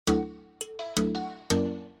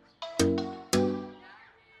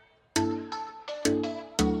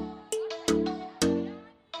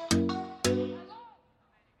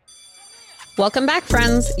Welcome back,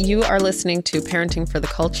 friends. You are listening to Parenting for the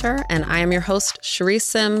Culture, and I am your host, Cherise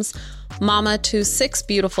Sims, mama to 6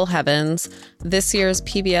 beautiful heavens, this year's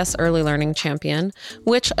PBS Early Learning Champion,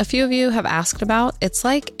 which a few of you have asked about. It's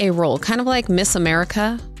like a role, kind of like Miss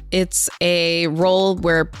America. It's a role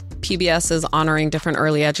where PBS is honoring different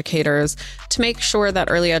early educators to make sure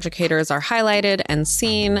that early educators are highlighted and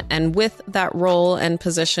seen. And with that role and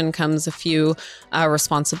position comes a few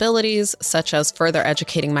responsibilities, such as further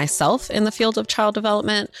educating myself in the field of child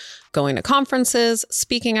development, going to conferences,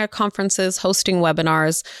 speaking at conferences, hosting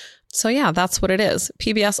webinars. So yeah, that's what it is.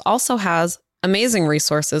 PBS also has amazing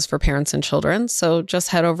resources for parents and children. So just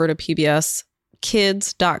head over to pbskids.com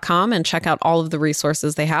and check out all of the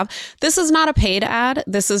resources they have. This is not a paid ad.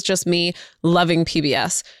 This is just me loving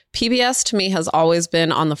PBS. PBS to me has always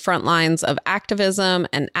been on the front lines of activism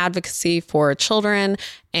and advocacy for children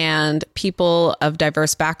and people of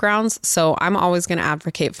diverse backgrounds. So I'm always going to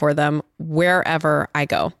advocate for them wherever I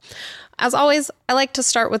go. As always, I like to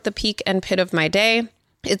start with the peak and pit of my day.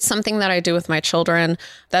 It's something that I do with my children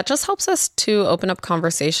that just helps us to open up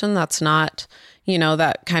conversation that's not,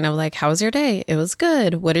 that kind of like, how was your day? It was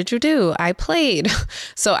good. What did you do? I played.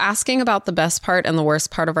 So asking about the best part and the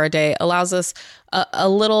worst part of our day allows us a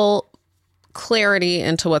little clarity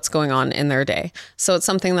into what's going on in their day. So it's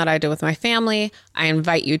something that I do with my family. I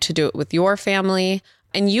invite you to do it with your family.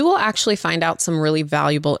 And you will actually find out some really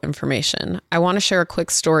valuable information. I want to share a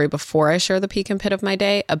quick story before I share the peak and pit of my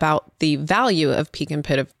day about the value of peak and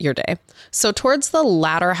pit of your day. So towards the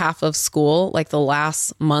latter half of school, like the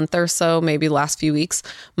last month or so, maybe last few weeks,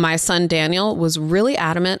 my son Daniel was really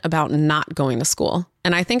adamant about not going to school.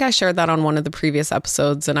 And I think I shared that on one of the previous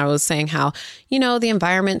episodes. And I was saying how, the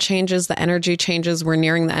environment changes, the energy changes, we're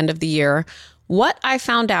nearing the end of the year. What I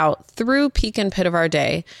found out through peak and pit of our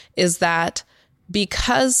day is that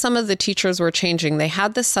because some of the teachers were changing, they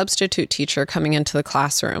had this substitute teacher coming into the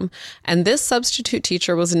classroom. And this substitute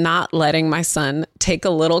teacher was not letting my son take a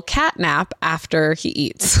little cat nap after he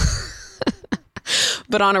eats.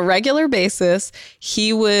 But on a regular basis,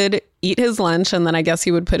 he would eat his lunch and then I guess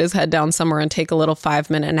he would put his head down somewhere and take a little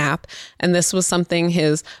 5-minute nap. And this was something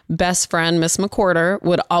his best friend, Miss McQuarter,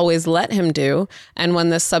 would always let him do. And when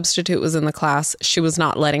this substitute was in the class, she was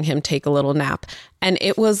not letting him take a little nap. And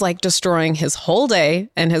it was like destroying his whole day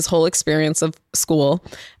and his whole experience of school.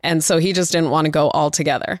 And so he just didn't want to go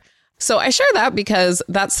altogether. So I share that because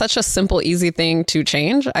that's such a simple, easy thing to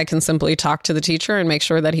change. I can simply talk to the teacher and make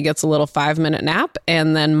sure that he gets a little 5-minute nap.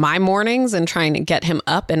 And then my mornings and trying to get him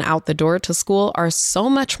up and out the door to school are so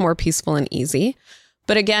much more peaceful and easy.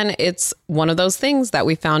 But again, it's one of those things that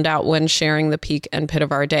we found out when sharing the peak and pit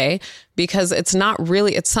of our day, because it's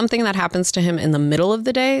something that happens to him in the middle of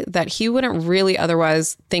the day that he wouldn't really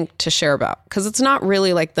otherwise think to share about, because it's not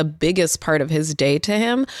really like the biggest part of his day to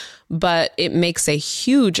him, but it makes a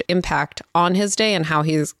huge impact on his day and how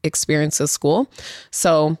he experiences school.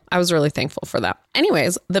 So I was really thankful for that.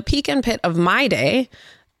 Anyways, the peak and pit of my day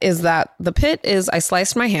is that the pit is I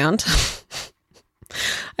sliced my hand.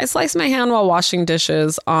 I sliced my hand while washing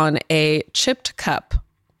dishes on a chipped cup.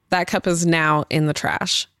 That cup is now in the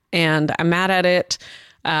trash and I'm mad at it.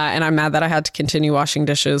 And I'm mad that I had to continue washing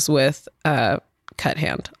dishes with a cut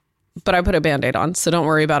hand. But I put a Band-Aid on, so don't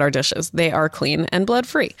worry about our dishes. They are clean and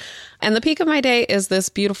blood-free. And the peak of my day is this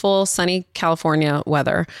beautiful, sunny California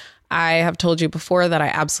weather. I have told you before that I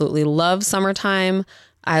absolutely love summertime.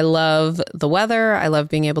 I love the weather. I love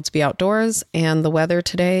being able to be outdoors. And the weather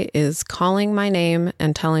today is calling my name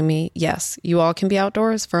and telling me, yes, you all can be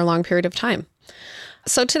outdoors for a long period of time.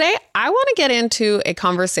 So today I want to get into a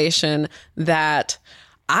conversation that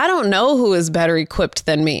I don't know who is better equipped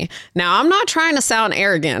than me. Now, I'm not trying to sound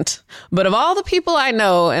arrogant, but of all the people I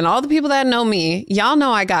know and all the people that know me, y'all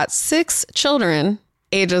know I got 6 children,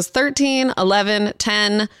 ages 13, 11,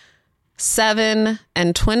 10, 7,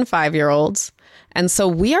 and twin 5-year-olds. And so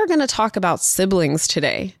we are going to talk about siblings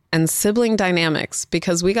today and sibling dynamics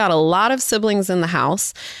because we got a lot of siblings in the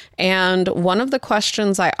house. And one of the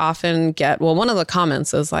questions I often get, one of the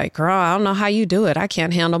comments is like, girl, I don't know how you do it. I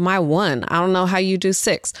can't handle my 1. I don't know how you do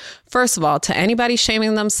 6. First of all, to anybody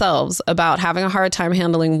shaming themselves about having a hard time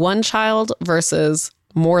handling 1 child versus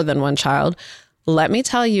more than 1 child, let me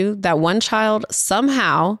tell you that 1 child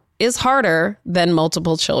somehow is harder than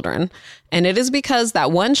multiple children. And it is because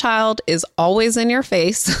that 1 child is always in your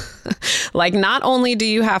face. Like, not only do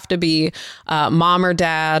you have to be mom or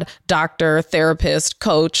dad, doctor, therapist,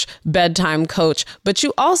 coach, bedtime coach, but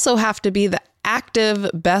you also have to be the active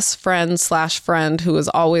best friend/friend who is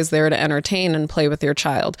always there to entertain and play with your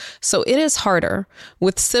child. So it is harder.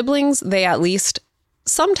 With siblings, they at least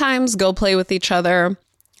sometimes go play with each other.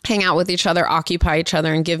 hang out with each other, occupy each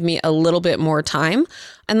other, and give me a little bit more time.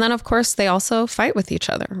 And then, of course, they also fight with each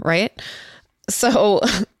other, right? So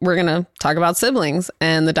we're going to talk about siblings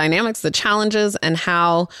and the dynamics, the challenges, and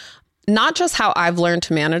how, not just how I've learned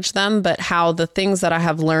to manage them, but how the things that I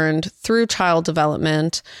have learned through child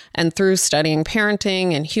development and through studying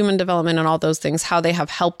parenting and human development and all those things, how they have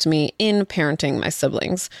helped me in parenting my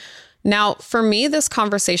siblings. Now, for me, this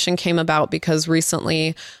conversation came about because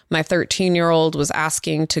recently my 13-year-old was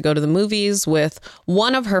asking to go to the movies with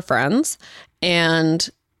one of her friends, and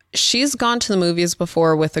she's gone to the movies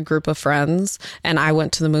before with a group of friends, and I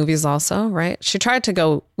went to the movies also, right? She tried to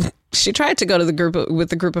go to the group with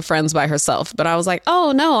the group of friends by herself, but I was like,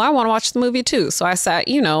 oh no, I want to watch the movie too. So I sat,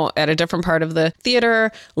 at a different part of the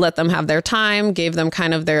theater, let them have their time, gave them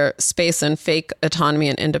kind of their space and fake autonomy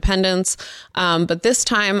and independence. But this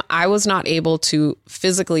time I was not able to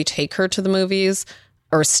physically take her to the movies,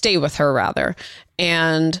 or stay with her rather.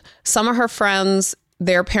 And some of her friends,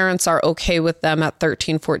 their parents are okay with them at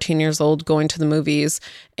 13, 14 years old going to the movies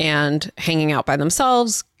and hanging out by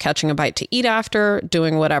themselves, catching a bite to eat after,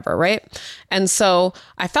 doing whatever, right? And so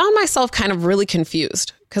I found myself kind of really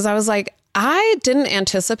confused because I was like, I didn't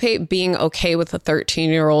anticipate being okay with a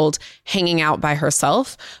 13-year-old hanging out by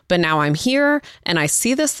herself, but now I'm here and I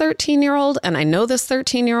see this 13-year-old and I know this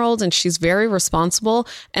 13-year-old and she's very responsible,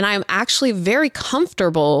 and I'm actually very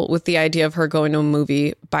comfortable with the idea of her going to a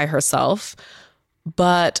movie by herself.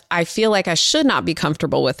 But I feel like I should not be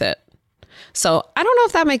comfortable with it. So I don't know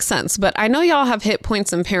if that makes sense, but I know y'all have hit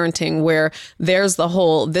points in parenting where there's the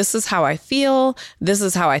whole, this is how I feel, this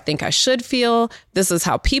is how I think I should feel, this is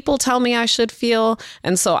how people tell me I should feel.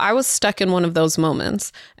 And so I was stuck in one of those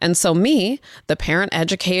moments. And so me, the parent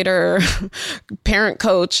educator, parent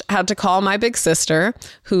coach, had to call my big sister,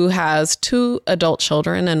 who has 2 adult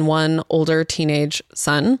children and 1 older teenage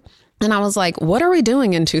son. And I was like, what are we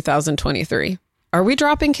doing in 2023? Are we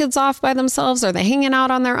dropping kids off by themselves? Are they hanging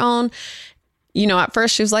out on their own? At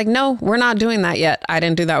first she was like, no, we're not doing that yet. I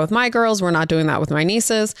didn't do that with my girls. We're not doing that with my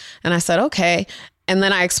nieces. And I said, okay. And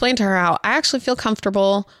then I explained to her how I actually feel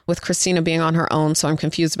comfortable with Christina being on her own. So I'm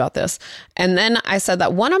confused about this. And then I said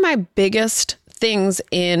that one of my biggest things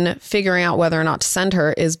in figuring out whether or not to send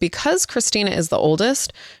her is because Christina is the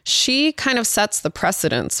oldest, she kind of sets the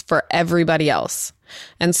precedence for everybody else.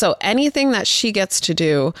 And so anything that she gets to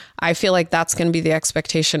do, I feel like that's going to be the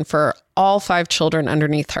expectation for all 5 children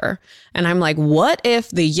underneath her. And I'm like, what if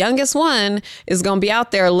the youngest one is going to be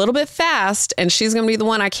out there a little bit fast and she's going to be the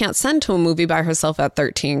one I can't send to a movie by herself at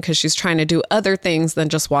 13 because she's trying to do other things than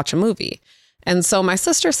just watch a movie? And so my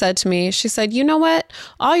sister said to me, she said, you know what?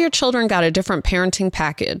 All your children got a different parenting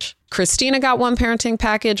package. Christina got one parenting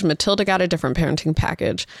package. Matilda got a different parenting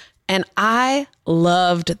package. And I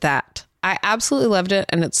loved that. I absolutely loved it.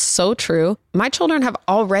 And it's so true. My children have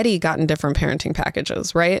already gotten different parenting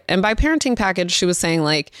packages, right? And by parenting package, she was saying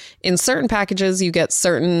like in certain packages, you get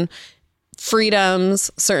certain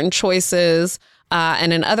freedoms, certain choices,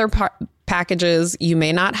 and in other packages, you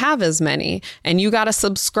may not have as many. And you got to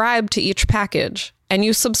subscribe to each package. And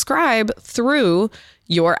you subscribe through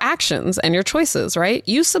your actions and your choices, right?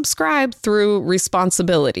 You subscribe through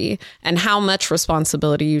responsibility and how much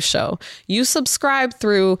responsibility you show. You subscribe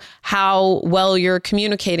through how well you're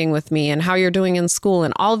communicating with me and how you're doing in school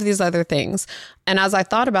and all of these other things. And as I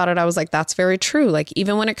thought about it, I was like, that's very true. Like,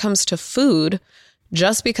 even when it comes to food,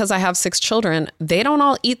 just because I have 6 children, they don't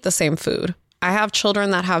all eat the same food. I have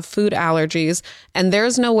children that have food allergies, and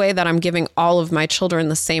there's no way that I'm giving all of my children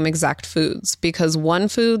the same exact foods, because one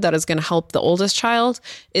food that is going to help the oldest child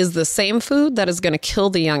is the same food that is going to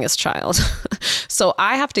kill the youngest child. So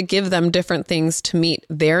I have to give them different things to meet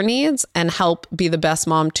their needs and help be the best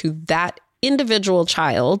mom to that individual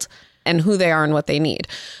child and who they are and what they need.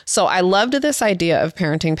 So I loved this idea of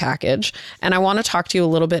parenting package. And I want to talk to you a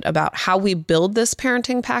little bit about how we build this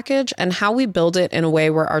parenting package and how we build it in a way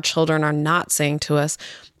where our children are not saying to us,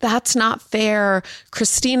 that's not fair.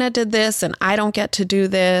 Christina did this and I don't get to do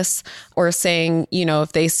this. Or saying,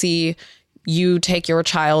 if they see you take your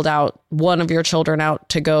child out, one of your children out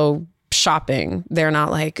to go shopping, they're not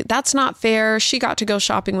like, that's not fair. She got to go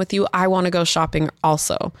shopping with you. I want to go shopping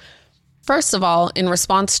also. First of all, in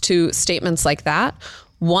response to statements like that,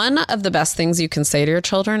 one of the best things you can say to your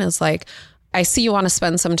children is like, I see you want to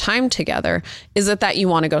spend some time together. Is it that you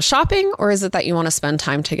want to go shopping, or is it that you want to spend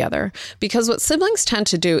time together? Because what siblings tend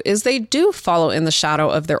to do is they do follow in the shadow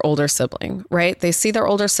of their older sibling, right? They see their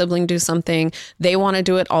older sibling do something, they want to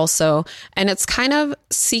do it also. And it's kind of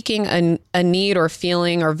seeking a need or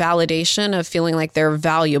feeling or validation of feeling like they're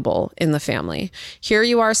valuable in the family. Here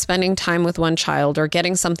you are spending time with one child or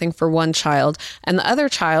getting something for one child, and the other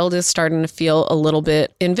child is starting to feel a little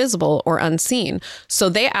bit invisible or unseen. So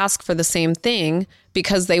they ask for the same thing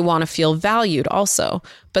because they want to feel valued also.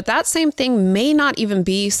 But that same thing may not even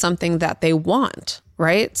be something that they want,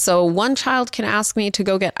 right? So one child can ask me to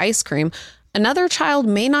go get ice cream. Another child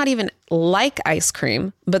may not even like ice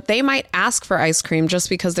cream, but they might ask for ice cream just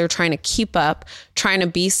because they're trying to keep up, trying to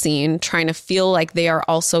be seen, trying to feel like they are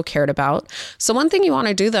also cared about. So one thing you want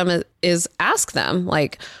to do them is ask them,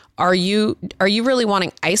 like, are you really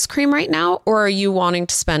wanting ice cream right now, or are you wanting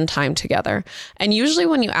to spend time together? And usually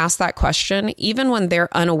when you ask that question, even when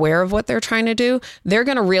they're unaware of what they're trying to do, they're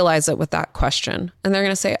going to realize it with that question. And they're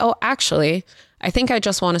going to say, oh, actually, I think I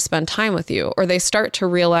just want to spend time with you. Or they start to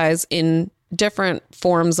realize in different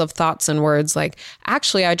forms of thoughts and words, like,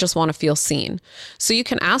 actually, I just want to feel seen. So you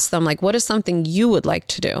can ask them, like, what is something you would like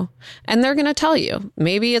to do? And they're going to tell you.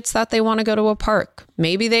 Maybe it's that they want to go to a park.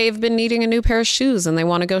 Maybe they've been needing a new pair of shoes and they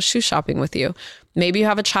want to go shoe shopping with you. Maybe you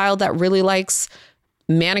have a child that really likes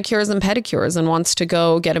manicures and pedicures and wants to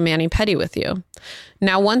go get a mani-pedi with you.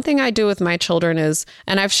 Now, one thing I do with my children is,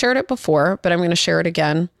 and I've shared it before, but I'm going to share it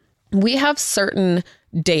again. We have certain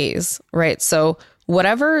days, right? So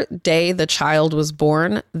whatever day the child was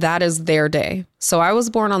born, that is their day. So I was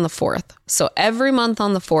born on the 4th. So every month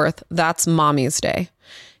on the 4th, that's mommy's day.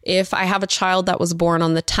 If I have a child that was born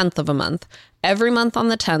on the 10th of a month, every month on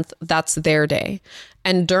the 10th, that's their day.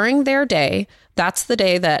 And during their day, that's the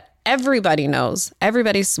day that everybody knows.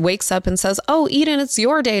 Everybody wakes up and says, oh, Eden, it's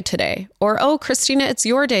your day today. Or, oh, Christina, it's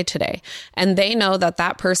your day today. And they know that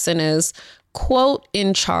that person is, quote,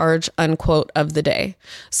 in charge, unquote, of the day.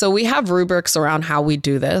 So we have rubrics around how we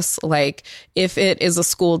do this. Like, if it is a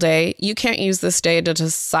school day, you can't use this day to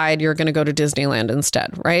decide you're going to go to Disneyland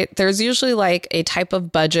instead, right? There's usually like a type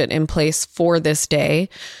of budget in place for this day.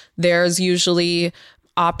 There's usually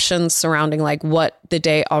options surrounding like what the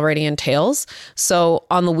day already entails. So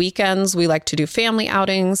on the weekends, we like to do family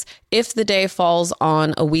outings. If the day falls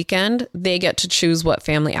on a weekend, they get to choose what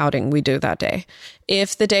family outing we do that day.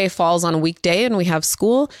 If the day falls on a weekday and we have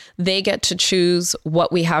school, they get to choose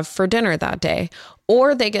what we have for dinner that day.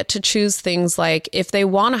 Or they get to choose things like if they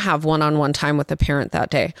want to have one-on-one time with a parent that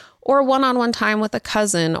day, or one-on-one time with a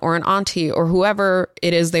cousin or an auntie or whoever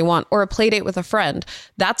it is they want, or a play date with a friend.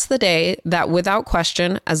 That's the day that, without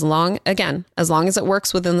question, as long as it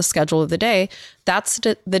works within the schedule of the day, that's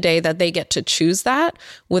the day that they get to choose that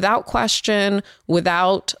without question,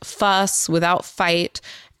 without fuss, without fight.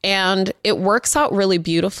 And it works out really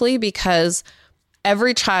beautifully because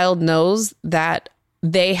every child knows that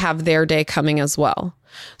they have their day coming as well.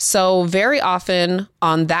 So very often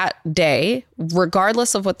on that day,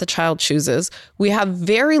 regardless of what the child chooses, we have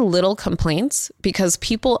very little complaints because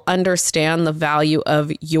people understand the value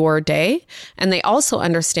of your day. And they also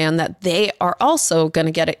understand that they are also going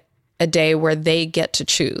to get a day where they get to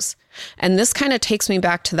choose. And this kind of takes me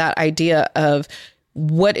back to that idea of,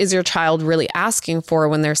 what is your child really asking for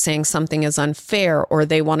when they're saying something is unfair or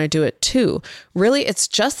they want to do it too? Really, it's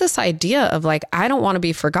just this idea of like, I don't want to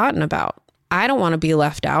be forgotten about. I don't want to be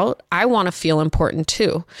left out. I want to feel important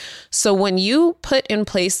too. So when you put in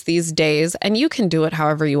place these days, and you can do it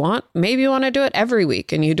however you want, maybe you want to do it every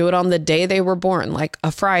week and you do it on the day they were born, like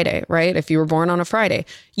a Friday, right? If you were born on a Friday,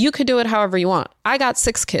 you could do it however you want. I got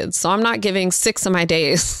 6 kids, so I'm not giving 6 of my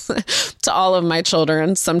days to all of my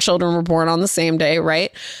children. Some children were born on the same day,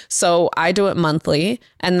 right? So I do it monthly,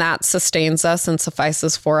 and that sustains us and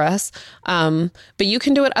suffices for us. But you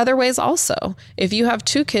can do it other ways also. If you have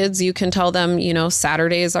 2 kids, you can tell them,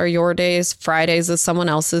 Saturdays are your days, Fridays is someone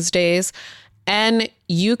else's days. And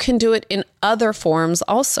you can do it in other forms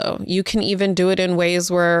also. You can even do it in ways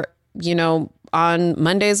where, on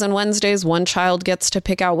Mondays and Wednesdays, one child gets to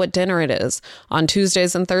pick out what dinner it is. On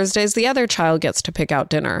Tuesdays and Thursdays, the other child gets to pick out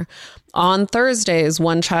dinner. On Thursdays,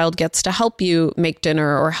 one child gets to help you make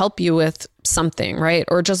dinner or help you with something, right?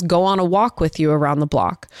 Or just go on a walk with you around the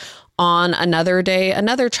block. On another day,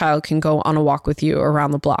 another child can go on a walk with you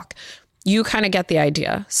around the block. You kind of get the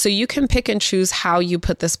idea. So you can pick and choose how you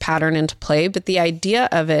put this pattern into play. But the idea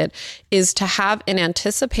of it is to have an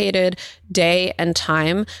anticipated day and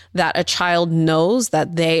time that a child knows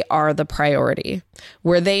that they are the priority,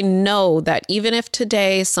 where they know that even if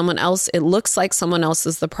today it looks like someone else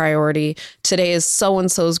is the priority, today is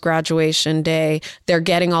so-and-so's graduation day, they're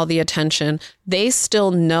getting all the attention, they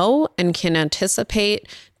still know and can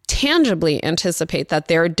tangibly anticipate that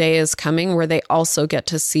their day is coming where they also get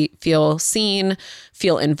to feel seen,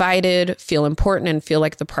 feel invited, feel important, and feel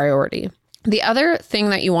like the priority. The other thing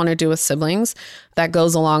that you want to do with siblings that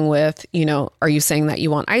goes along with, are you saying that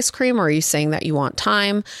you want ice cream or are you saying that you want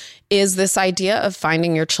time, is this idea of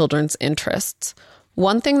finding your children's interests.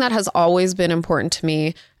 One thing that has always been important to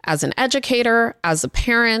me as an educator, as a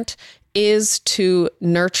parent, is to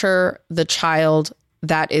nurture the child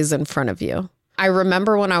that is in front of you. I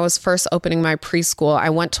remember when I was first opening my preschool, I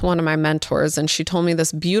went to one of my mentors and she told me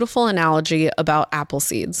this beautiful analogy about apple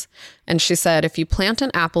seeds. And she said, if you plant an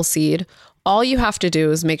apple seed, all you have to do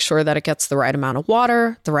is make sure that it gets the right amount of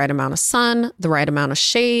water, the right amount of sun, the right amount of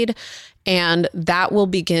shade, and that will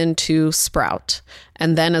begin to sprout.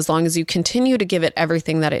 And then as long as you continue to give it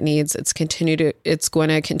everything that it needs, it's going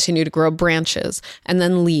to continue to grow branches and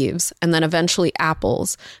then leaves and then eventually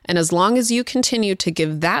apples. And as long as you continue to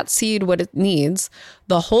give that seed what it needs,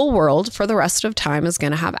 the whole world for the rest of time is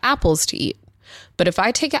going to have apples to eat. But if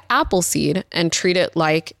I take an apple seed and treat it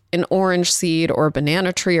like an orange seed or a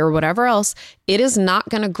banana tree or whatever else, it is not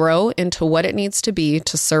going to grow into what it needs to be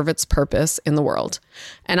to serve its purpose in the world.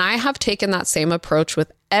 And I have taken that same approach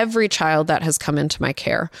with every child that has come into my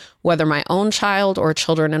care, whether my own child or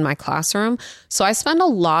children in my classroom. So I spend a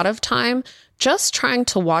lot of time just trying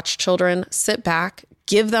to watch children, sit back,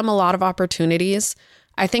 give them a lot of opportunities.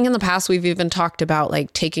 I think in the past, we've even talked about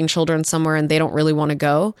like taking children somewhere and they don't really want to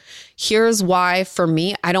go. Here's why, for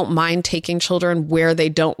me, I don't mind taking children where they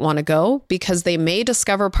don't want to go, because they may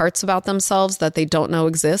discover parts about themselves that they don't know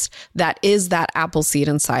exist. That is that apple seed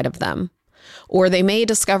inside of them. Or they may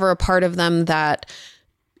discover a part of them that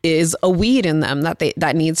is a weed in them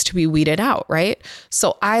that needs to be weeded out, right?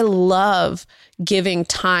 So I love giving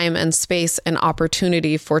time and space and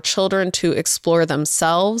opportunity for children to explore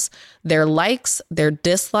themselves, their likes, their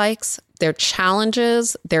dislikes, their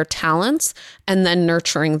challenges, their talents, and then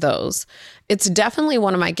nurturing those. It's definitely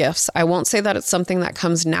one of my gifts. I won't say that it's something that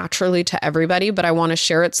comes naturally to everybody, but I want to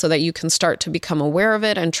share it so that you can start to become aware of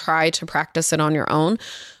it and try to practice it on your own.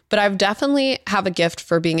 But I've definitely have a gift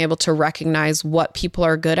for being able to recognize what people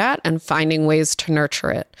are good at and finding ways to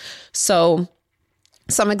nurture it. So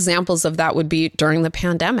some examples of that would be during the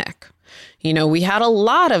pandemic. We had a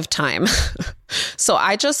lot of time. So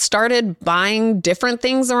I just started buying different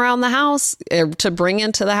things around the house to bring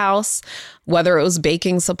into the house, whether it was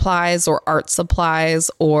baking supplies or art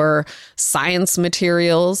supplies or science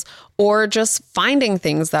materials, or just finding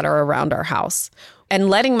things that are around our house and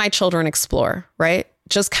letting my children explore, right?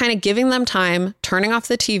 Just kind of giving them time, turning off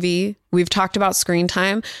the TV. We've talked about screen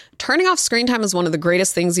time. Turning off screen time is one of the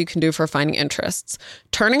greatest things you can do for finding interests.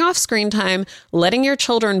 Turning off screen time, letting your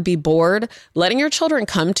children be bored, letting your children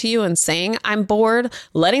come to you and saying, I'm bored,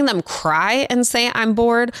 letting them cry and say, I'm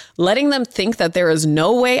bored, letting them think that there is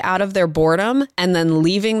no way out of their boredom, and then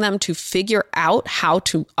leaving them to figure out how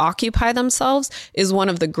to occupy themselves is one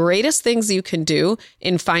of the greatest things you can do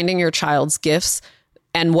in finding your child's gifts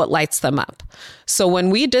and what lights them up. So when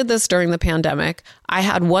we did this during the pandemic, I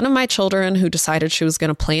had one of my children who decided she was going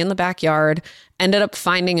to play in the backyard, ended up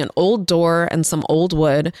finding an old door and some old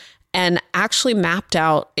wood, and actually mapped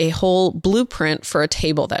out a whole blueprint for a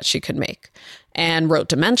table that she could make and wrote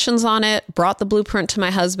dimensions on it, brought the blueprint to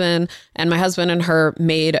my husband, and my husband and her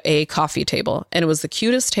made a coffee table. And it was the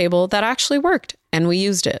cutest table that actually worked. And we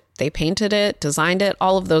used it. They painted it, designed it,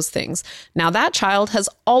 all of those things. Now that child has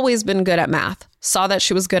always been good at math. Saw that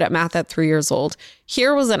she was good at math at 3 years old.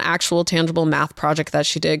 Here was an actual tangible math project that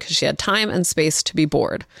she did because she had time and space to be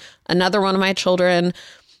bored. Another one of my children,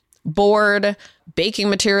 bored, baking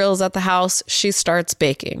materials at the house, she starts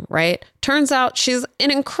baking, right? Turns out she's an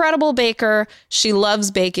incredible baker. She loves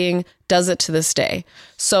baking, does it to this day.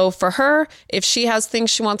 So for her, if she has things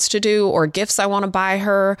she wants to do or gifts I want to buy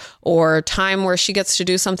her or time where she gets to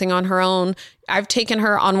do something on her own, I've taken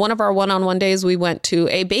her on one of our one-on-one days. We went to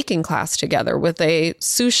a baking class together with a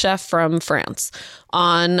sous chef from France.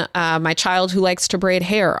 On my child who likes to braid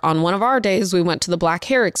hair, on one of our days, we went to the Black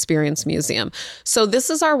Hair Experience Museum. So this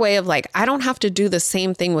is our way of like, I don't have to do the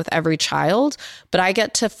same thing with every child, but I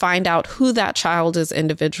get to find out who that child is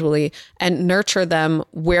individually and nurture them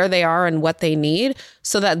where they are and what they need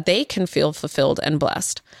so that they can feel fulfilled and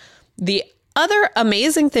blessed. The other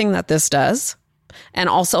amazing thing that this does, and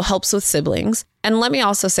also helps with siblings. And let me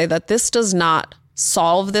also say that this does not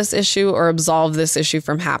solve this issue or absolve this issue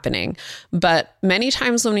from happening. But many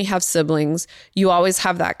times when we have siblings, you always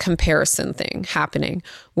have that comparison thing happening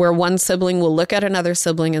where one sibling will look at another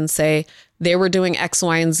sibling and say, they were doing X,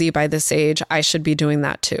 Y, and Z by this age, I should be doing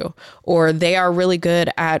that too. Or they are really good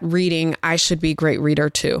at reading, I should be a great reader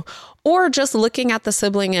too. Or just looking at the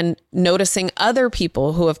sibling and noticing other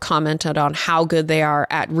people who have commented on how good they are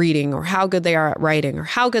at reading or how good they are at writing or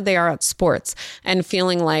how good they are at sports and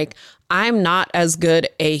feeling like I'm not as good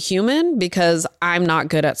a human because I'm not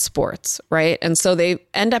good at sports, right? And so they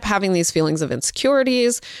end up having these feelings of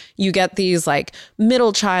insecurities. You get these like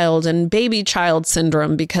middle child and baby child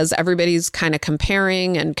syndrome because everybody's kind of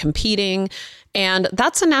comparing and competing. And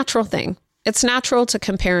that's a natural thing. It's natural to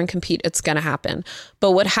compare and compete. It's going to happen.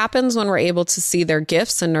 But what happens when we're able to see their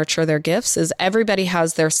gifts and nurture their gifts is everybody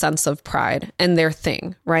has their sense of pride and their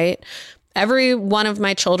thing, right? Every one of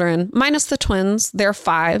my children, minus the twins, they're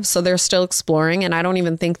 5, so they're still exploring. And I don't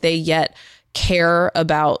even think they yet care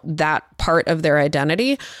about that part of their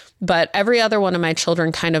identity. But every other one of my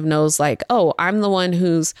children kind of knows like, oh, I'm the one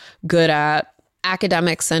who's good at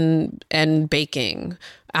academics and baking.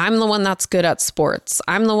 I'm the one that's good at sports.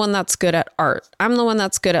 I'm the one that's good at art. I'm the one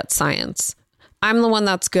that's good at science. I'm the one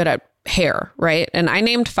that's good at hair, right? And I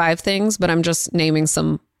named 5 things, but I'm just naming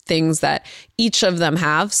some things that each of them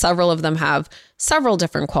have. Several of them have several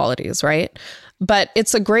different qualities, right? But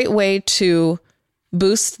it's a great way to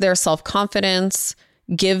boost their self-confidence,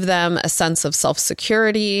 give them a sense of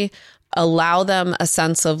self-security, allow them a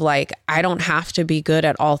sense of like, I don't have to be good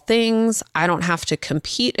at all things. I don't have to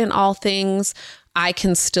compete in all things. I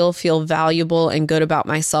can still feel valuable and good about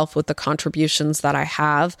myself with the contributions that I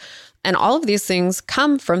have. And all of these things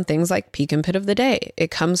come from things like Peak and Pit of the Day.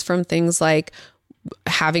 It comes from things like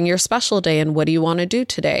having your special day and what do you want to do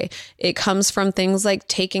today? It comes from things like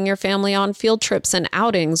taking your family on field trips and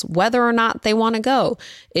outings, whether or not they want to go.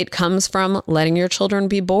 It comes from letting your children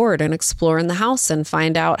be bored and explore in the house and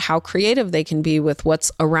find out how creative they can be with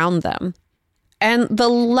what's around them. And the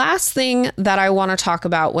last thing that I want to talk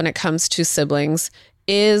about when it comes to siblings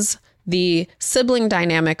is the sibling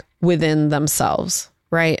dynamic within themselves,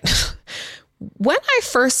 right? When I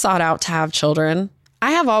first sought out to have children,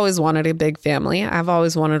 I have always wanted a big family. I've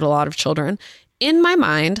always wanted a lot of children. In my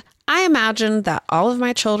mind, I imagined that all of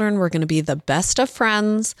my children were going to be the best of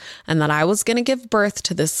friends and that I was going to give birth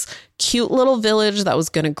to this cute little village that was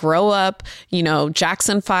going to grow up, you know,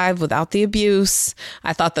 Jackson 5 without the abuse.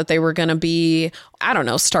 I thought that they were going to be, I don't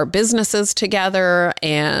know, start businesses together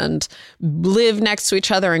and live next to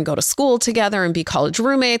each other and go to school together and be college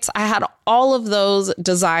roommates. I had all of those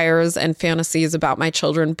desires and fantasies about my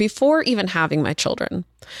children before even having my children.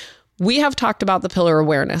 We have talked about the pillar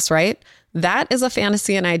awareness, right? That is a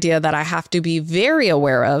fantasy and idea that I have to be very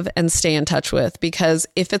aware of and stay in touch with, because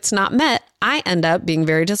if it's not met, I end up being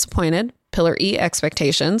very disappointed. Pillar E,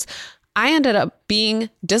 expectations. I ended up being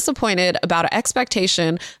disappointed about an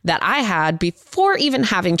expectation that I had before even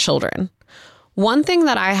having children. One thing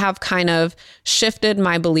that I have kind of shifted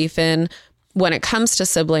my belief in when it comes to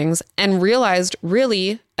siblings and realized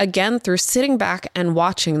really, again, through sitting back and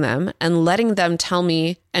watching them and letting them tell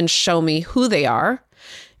me and show me who they are,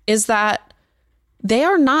 is that they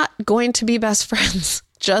are not going to be best friends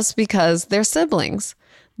just because they're siblings.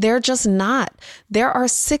 They're just not. There are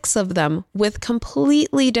 6 of them with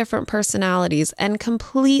completely different personalities and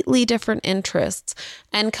completely different interests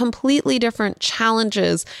and completely different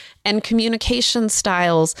challenges and communication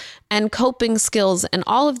styles and coping skills and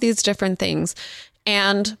all of these different things.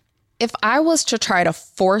 And if I was to try to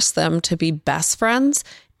force them to be best friends,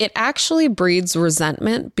 it actually breeds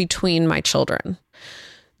resentment between my children.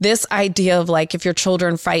 This idea of like, if your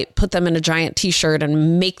children fight, put them in a giant t-shirt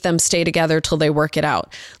and make them stay together till they work it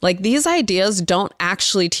out. Like, these ideas don't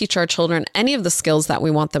actually teach our children any of the skills that we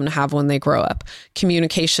want them to have when they grow up.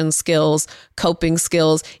 Communication skills, coping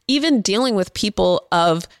skills, even dealing with people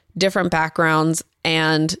of different backgrounds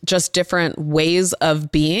and just different ways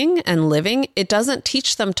of being and living. It doesn't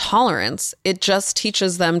teach them tolerance. It just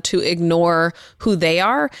teaches them to ignore who they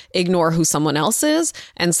are, ignore who someone else is,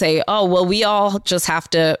 and say, oh, well, we all just have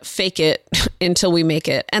to fake it until we make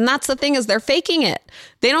it. And that's the thing, is they're faking it.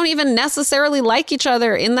 They don't even necessarily like each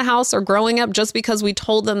other in the house or growing up just because we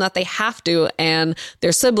told them that they have to, and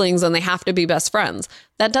they're siblings and they have to be best friends.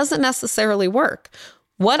 That doesn't necessarily work.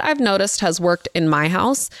 What I've noticed has worked in my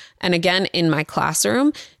house, and again, in my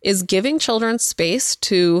classroom, is giving children space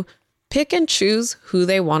to pick and choose who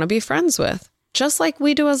they want to be friends with, just like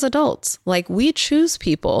we do as adults. Like, we choose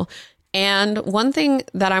people. And one thing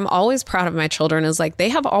that I'm always proud of my children is like, they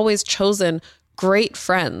have always chosen great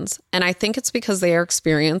friends. And I think it's because they are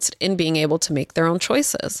experienced in being able to make their own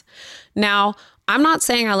choices. Now, I'm not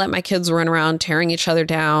saying I let my kids run around tearing each other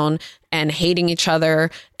down and hating each other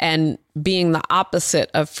and being the opposite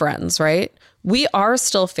of friends, right? We are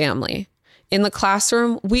still family. In the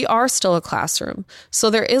classroom, we are still a classroom. So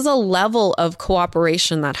there is a level of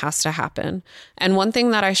cooperation that has to happen. And one thing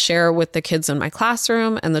that I share with the kids in my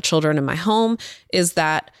classroom and the children in my home is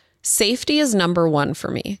that safety is number one for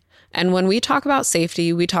me. And when we talk about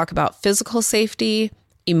safety, we talk about physical safety,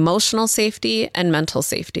 emotional safety, and mental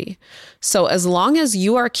safety. So as long as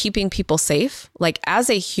you are keeping people safe, like as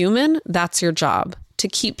a human, that's your job, to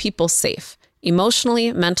keep people safe.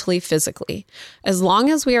 Emotionally, mentally, physically. As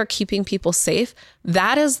long as we are keeping people safe,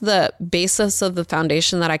 that is the basis of the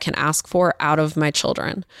foundation that I can ask for out of my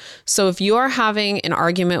children. So if you are having an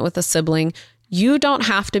argument with a sibling, you don't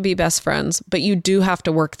have to be best friends, but you do have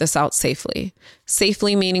to work this out safely.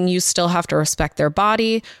 Safely meaning you still have to respect their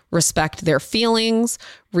body, respect their feelings,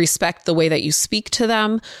 respect the way that you speak to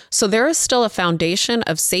them. So there is still a foundation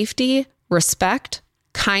of safety, respect,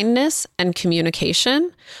 kindness, and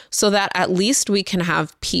communication so that at least we can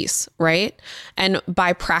have peace, right? And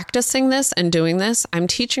by practicing this and doing this, I'm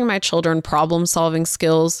teaching my children problem-solving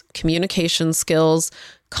skills, communication skills,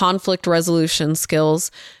 conflict resolution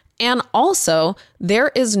skills, and also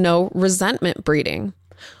there is no resentment breeding.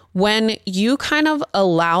 When you kind of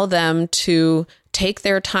allow them to take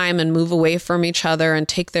their time and move away from each other and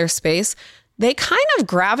take their space, they kind of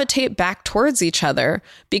gravitate back towards each other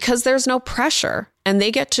because there's no pressure and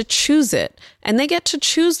they get to choose it and they get to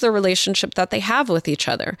choose the relationship that they have with each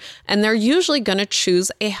other. And they're usually going to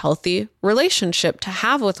choose a healthy relationship to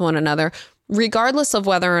have with one another, regardless of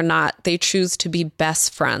whether or not they choose to be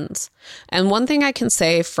best friends. And one thing I can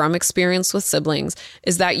say from experience with siblings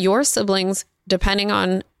is that your siblings, depending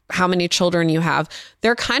on how many children you have,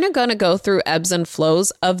 they're kind of going to go through ebbs and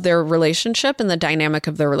flows of their relationship and the dynamic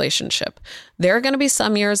of their relationship. There are going to be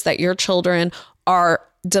some years that your children are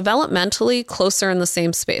developmentally closer in the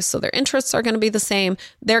same space. So their interests are going to be the same.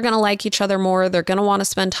 They're going to like each other more. They're going to want to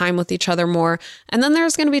spend time with each other more. And then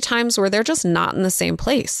there's going to be times where they're just not in the same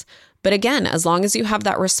place. But again, as long as you have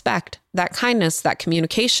that respect, that kindness, that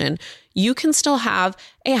communication, you can still have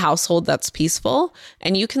a household that's peaceful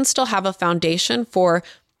and you can still have a foundation for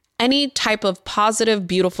any type of positive,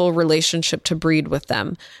 beautiful relationship to breed with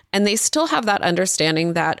them. And they still have that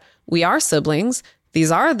understanding that we are siblings.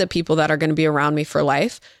 These are the people that are going to be around me for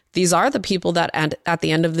life. These are the people that at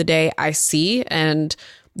the end of the day I see. And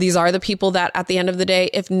these are the people that at the end of the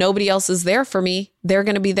day, if nobody else is there for me, they're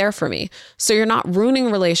going to be there for me. So you're not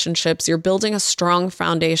ruining relationships. You're building a strong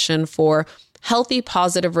foundation for healthy,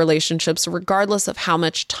 positive relationships, regardless of how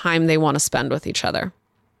much time they want to spend with each other.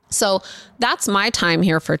 So that's my time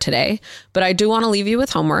here for today, but I do want to leave you with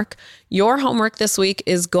homework. Your homework this week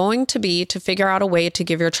is going to be to figure out a way to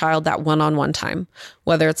give your child that one-on-one time,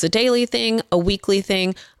 whether it's a daily thing, a weekly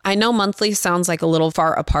thing. I know monthly sounds like a little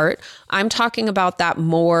far apart. I'm talking about that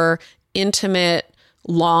more intimate,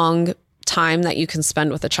 long time that you can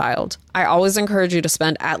spend with a child. I always encourage you to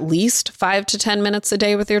spend at least 5 to 10 minutes a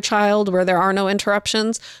day with your child where there are no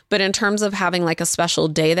interruptions. But in terms of having like a special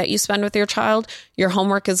day that you spend with your child, your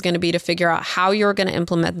homework is going to be to figure out how you're going to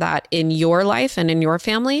implement that in your life and in your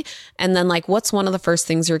family. And then like, what's one of the first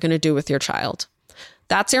things you're going to do with your child?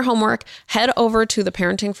 That's your homework. Head over to the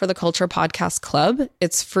Parenting for the Culture podcast club.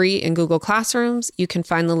 It's free in Google Classrooms. You can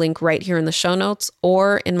find the link right here in the show notes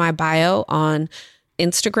or in my bio on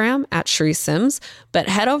Instagram at Sheree Sims, but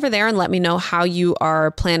head over there and let me know how you are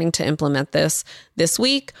planning to implement this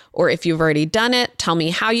week, or if you've already done it, tell me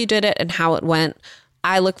how you did it and how it went.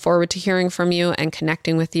 I look forward to hearing from you and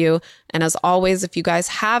connecting with you. And as always, if you guys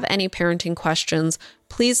have any parenting questions,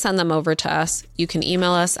 please send them over to us. You can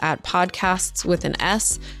email us at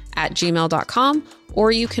podcasts@gmail.com,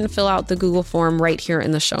 or you can fill out the Google form right here in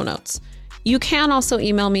the show notes. You can also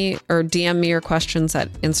email me or DM me your questions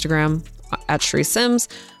at Instagram at Sheree Sims,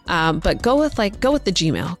 but go with the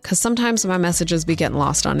Gmail, because sometimes my messages be getting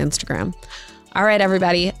lost on Instagram. All right,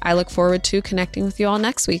 everybody. I look forward to connecting with you all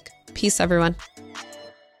next week. Peace, everyone.